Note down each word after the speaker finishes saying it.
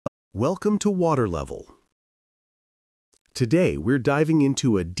Welcome to Water Level. Today, we're diving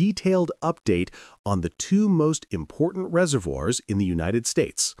into a detailed update on the two most important reservoirs in the United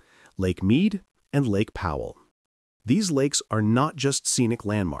States, Lake Mead and Lake Powell. These lakes are not just scenic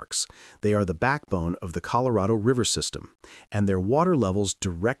landmarks. They are the backbone of the Colorado River system, and their water levels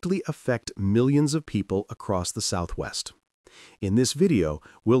directly affect millions of people across the Southwest. In this video,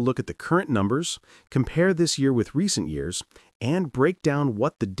 we'll look at the current numbers, compare this year with recent years, and break down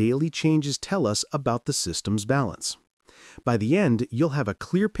what the daily changes tell us about the system's balance. By the end, you'll have a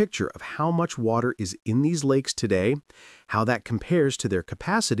clear picture of how much water is in these lakes today, how that compares to their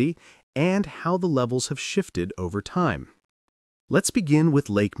capacity, and how the levels have shifted over time. Let's begin with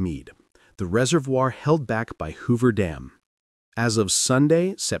Lake Mead, the reservoir held back by Hoover Dam. As of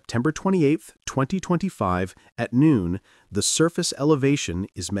Sunday, September 28, 2025, at noon, the surface elevation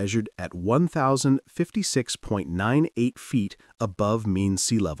is measured at 1,056.98 feet above mean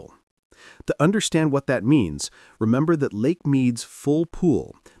sea level. To understand what that means, remember that Lake Mead's full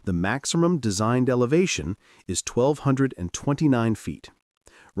pool, the maximum designed elevation, is 1,229 feet.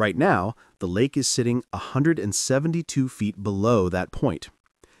 Right now, the lake is sitting 172 feet below that point.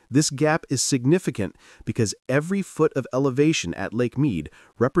 This gap is significant because every foot of elevation at Lake Mead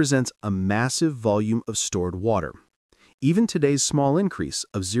represents a massive volume of stored water. Even today's small increase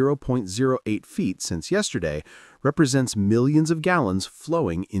of 0.08 feet since yesterday represents millions of gallons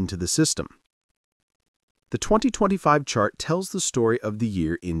flowing into the system. The 2025 chart tells the story of the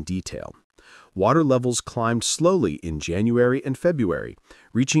year in detail. Water levels climbed slowly in January and February,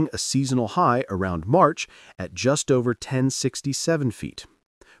 reaching a seasonal high around March at just over 1,067 feet.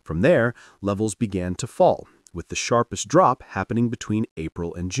 From there, levels began to fall, with the sharpest drop happening between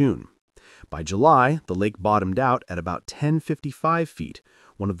April and June. By July, the lake bottomed out at about 1,055 feet,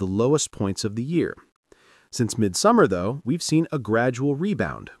 one of the lowest points of the year. Since midsummer, though, we've seen a gradual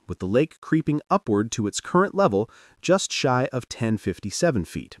rebound, with the lake creeping upward to its current level just shy of 1,057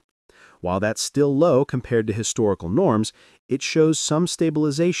 feet. While that's still low compared to historical norms, it shows some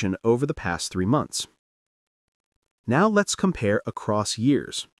stabilization over the past 3 months. Now let's compare across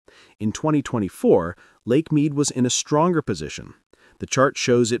years. In 2024, Lake Mead was in a stronger position. The chart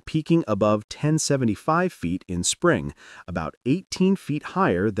shows it peaking above 1,075 feet in spring, about 18 feet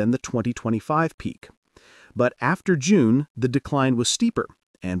higher than the 2025 peak. But after June, the decline was steeper,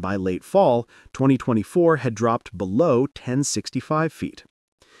 and by late fall, 2024 had dropped below 1,065 feet.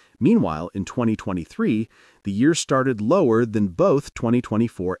 Meanwhile, in 2023, the year started lower than both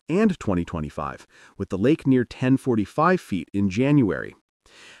 2024 and 2025, with the lake near 1,045 feet in January.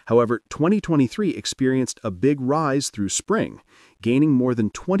 However, 2023 experienced a big rise through spring, gaining more than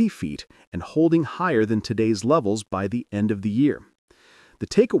 20 feet and holding higher than today's levels by the end of the year. The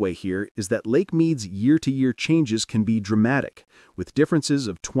takeaway here is that Lake Mead's year-to-year changes can be dramatic, with differences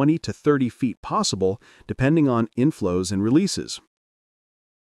of 20 to 30 feet possible depending on inflows and releases.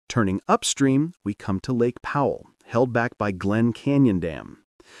 Turning upstream, we come to Lake Powell, held back by Glen Canyon Dam.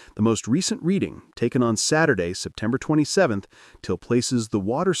 The most recent reading, taken on Saturday, September 27th, places the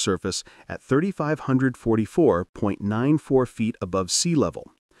water surface at 3,544.94 feet above sea level.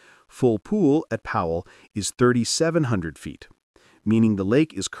 Full pool at Powell is 3,700 feet, meaning the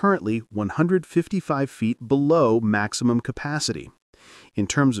lake is currently 155 feet below maximum capacity. In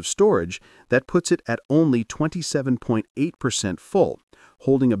terms of storage, that puts it at only 27.8% full,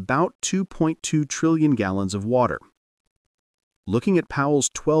 holding about 2.2 trillion gallons of water. Looking at Powell's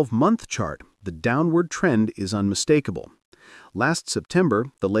 12-month chart, the downward trend is unmistakable. Last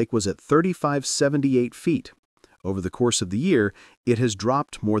September, the lake was at 3,578 feet. Over the course of the year, it has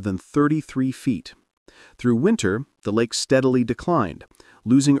dropped more than 33 feet. Through winter, the lake steadily declined,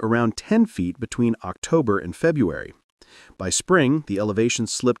 losing around 10 feet between October and February. By spring, the elevation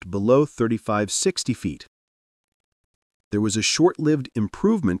slipped below 3,560 feet. There was a short-lived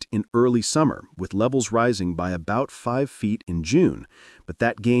improvement in early summer, with levels rising by about 5 feet in June, but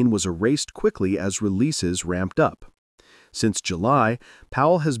that gain was erased quickly as releases ramped up. Since July,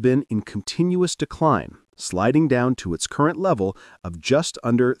 Powell has been in continuous decline, sliding down to its current level of just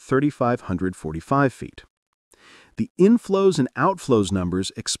under 3,545 feet. The inflows and outflows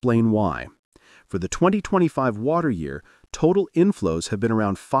numbers explain why. For the 2025 water year, total inflows have been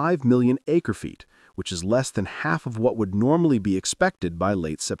around 5 million acre-feet, which is less than half of what would normally be expected by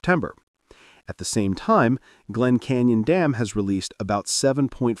late September. At the same time, Glen Canyon Dam has released about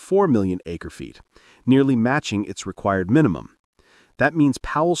 7.4 million acre-feet, nearly matching its required minimum. That means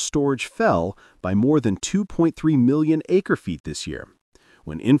Powell's storage fell by more than 2.3 million acre-feet this year.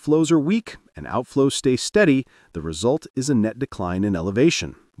 When inflows are weak and outflows stay steady, the result is a net decline in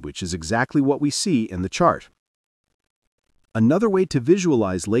elevation, which is exactly what we see in the chart. Another way to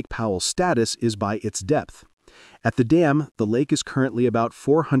visualize Lake Powell's status is by its depth. At the dam, the lake is currently about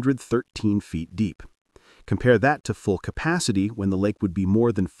 413 feet deep. Compare that to full capacity when the lake would be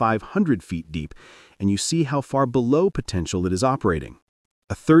more than 500 feet deep, and you see how far below potential it is operating.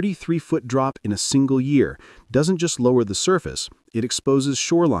 A 33-foot drop in a single year doesn't just lower the surface, it exposes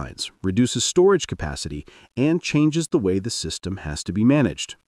shorelines, reduces storage capacity, and changes the way the system has to be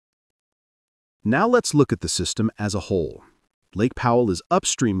managed. Now let's look at the system as a whole. Lake Powell is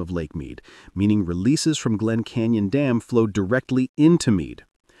upstream of Lake Mead, meaning releases from Glen Canyon Dam flow directly into Mead.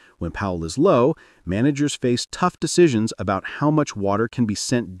 When Powell is low, managers face tough decisions about how much water can be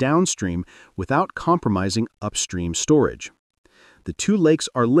sent downstream without compromising upstream storage. The two lakes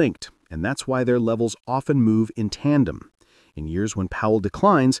are linked, and that's why their levels often move in tandem. In years when Powell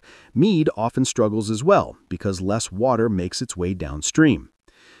declines, Mead often struggles as well because less water makes its way downstream.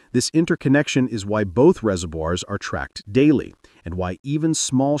 This interconnection is why both reservoirs are tracked daily, and why even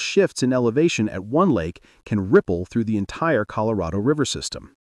small shifts in elevation at one lake can ripple through the entire Colorado River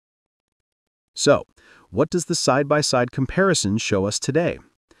system. So, what does the side-by-side comparison show us today?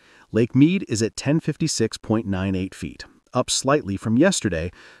 Lake Mead is at 1056.98 feet, up slightly from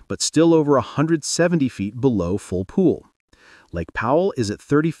yesterday, but still over 170 feet below full pool. Lake Powell is at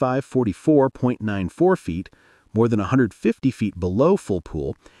 3544.94 feet, more than 150 feet below full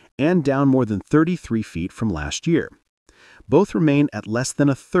pool, and down more than 33 feet from last year. Both remain at less than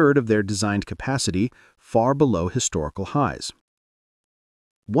a third of their designed capacity, far below historical highs.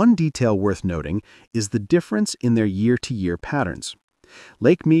 One detail worth noting is the difference in their year-to-year patterns.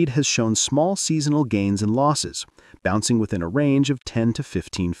 Lake Mead has shown small seasonal gains and losses, bouncing within a range of 10 to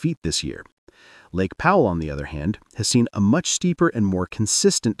 15 feet this year. Lake Powell, on the other hand, has seen a much steeper and more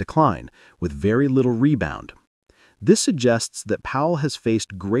consistent decline, with very little rebound. This suggests that Powell has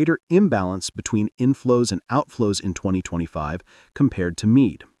faced greater imbalance between inflows and outflows in 2025 compared to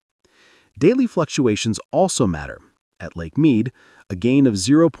Mead. Daily fluctuations also matter. At Lake Mead, a gain of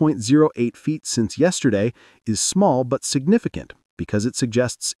 0.08 feet since yesterday is small but significant because it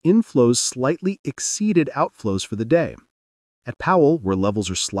suggests inflows slightly exceeded outflows for the day. At Powell, where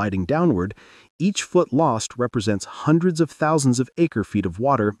levels are sliding downward, each foot lost represents hundreds of thousands of acre-feet of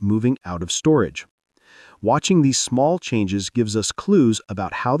water moving out of storage. Watching these small changes gives us clues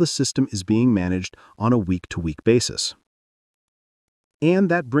about how the system is being managed on a week-to-week basis. And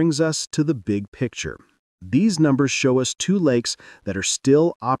that brings us to the big picture. These numbers show us two lakes that are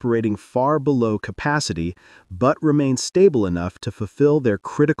still operating far below capacity, but remain stable enough to fulfill their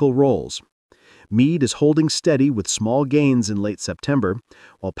critical roles. Mead is holding steady with small gains in late September,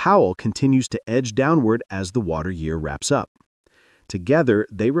 while Powell continues to edge downward as the water year wraps up. Together,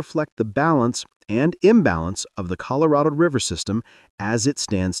 they reflect the balance and imbalance of the Colorado River system as it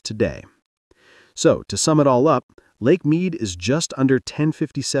stands today. So, to sum it all up, Lake Mead is just under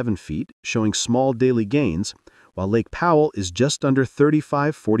 1057 feet, showing small daily gains, while Lake Powell is just under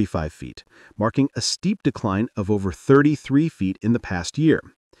 3545 feet, marking a steep decline of over 33 feet in the past year.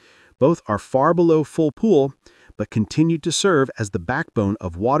 Both are far below full pool, but continue to serve as the backbone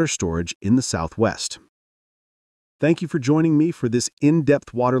of water storage in the Southwest. Thank you for joining me for this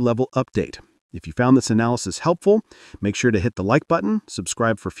in-depth water level update. If you found this analysis helpful, make sure to hit the like button,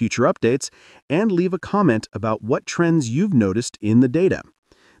 subscribe for future updates, and leave a comment about what trends you've noticed in the data.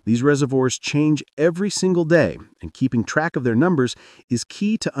 These reservoirs change every single day, and keeping track of their numbers is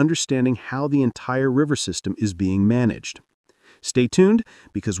key to understanding how the entire river system is being managed. Stay tuned,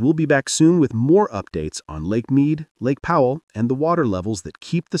 because we'll be back soon with more updates on Lake Mead, Lake Powell, and the water levels that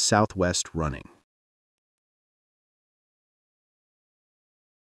keep the Southwest running.